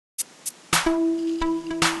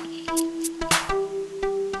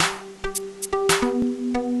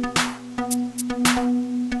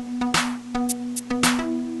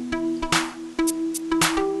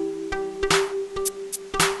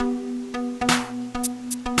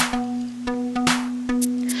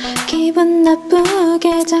기분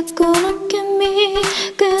나쁘게 자꾸 look at me.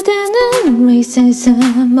 그대는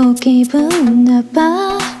racism. 뭐 기분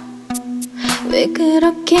나빠? 왜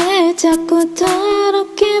그렇게 자꾸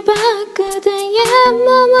더럽게 봐? 그대의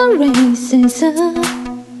몸은 racism.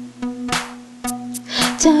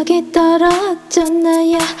 저기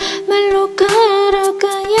떨어졌나야 말로 걸어가야겠어.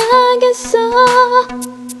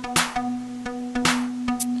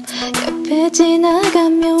 옆에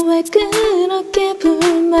지나가면 왜 그렇게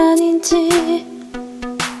불만인지.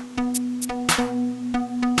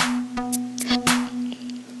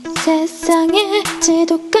 세상에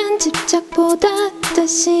지독한 집착보다 더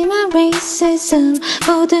심한 racism.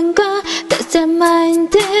 모든 걸 다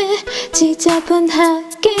마인드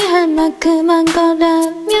지저분하게 할 만큼한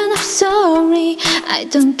거라면 I'm sorry, I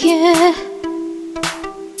don't care.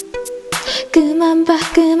 그만 봐,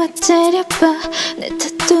 그만 째려봐. 내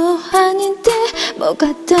탓도 아닌데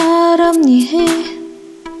뭐가 더럽니?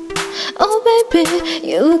 Oh baby,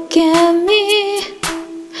 you look at me.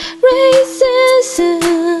 Racism.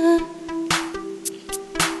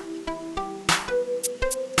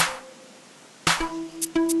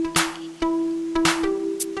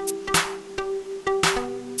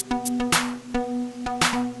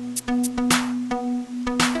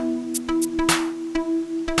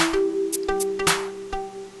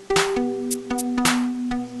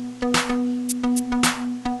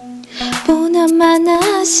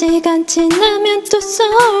 보나마나 시간 지나면 또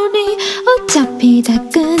sorry. 어차피 다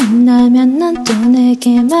끝나면 난 또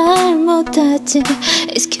내게 말 못하지.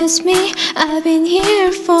 Excuse me, I've been here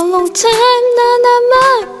for a long time. 난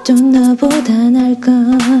아마 또 너보다 낡아.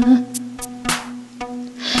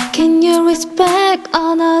 Can you respect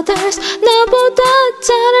all others? 나보다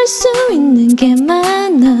잘할 수 있는 게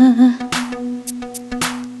많아.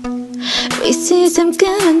 Racism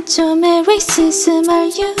그만 좀 해. Racism, are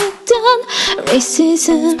you done?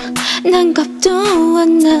 Racism, 난 겁도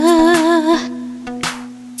안 나.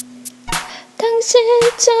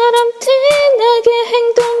 당신처럼 티나게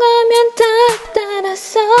행동하면 다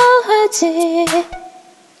따라서 하지.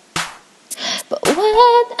 But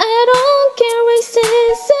what, I don't care.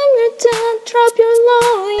 Racism, you're done. Drop your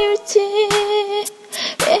loyalty.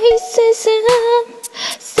 Racism,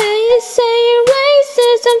 say it,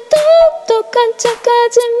 racism. 똑똑한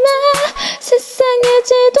척하지 마. 세상의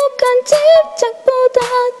지독한 집착보다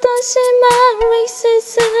더 심한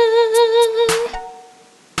racism.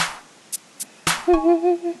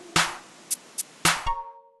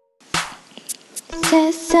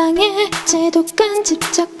 세상의 지독한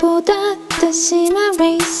집착보다 더 심한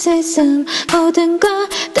racism. 모든 걸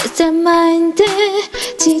다 내 마인드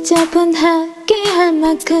지저분하게 할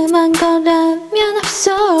만큼한 거라면 I'm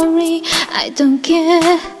sorry, I don't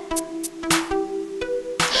care.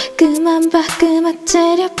 그만 봐, 그만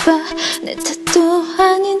째려봐. 내 탓도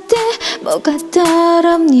아닌데 뭐가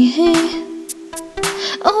더럽니?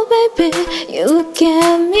 Oh baby, you look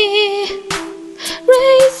at me.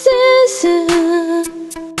 Racism.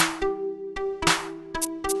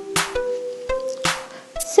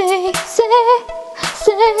 Say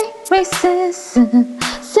racism.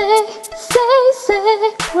 Say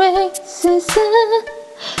racism.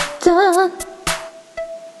 Done.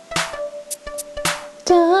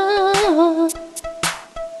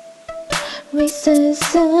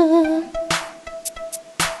 Racism.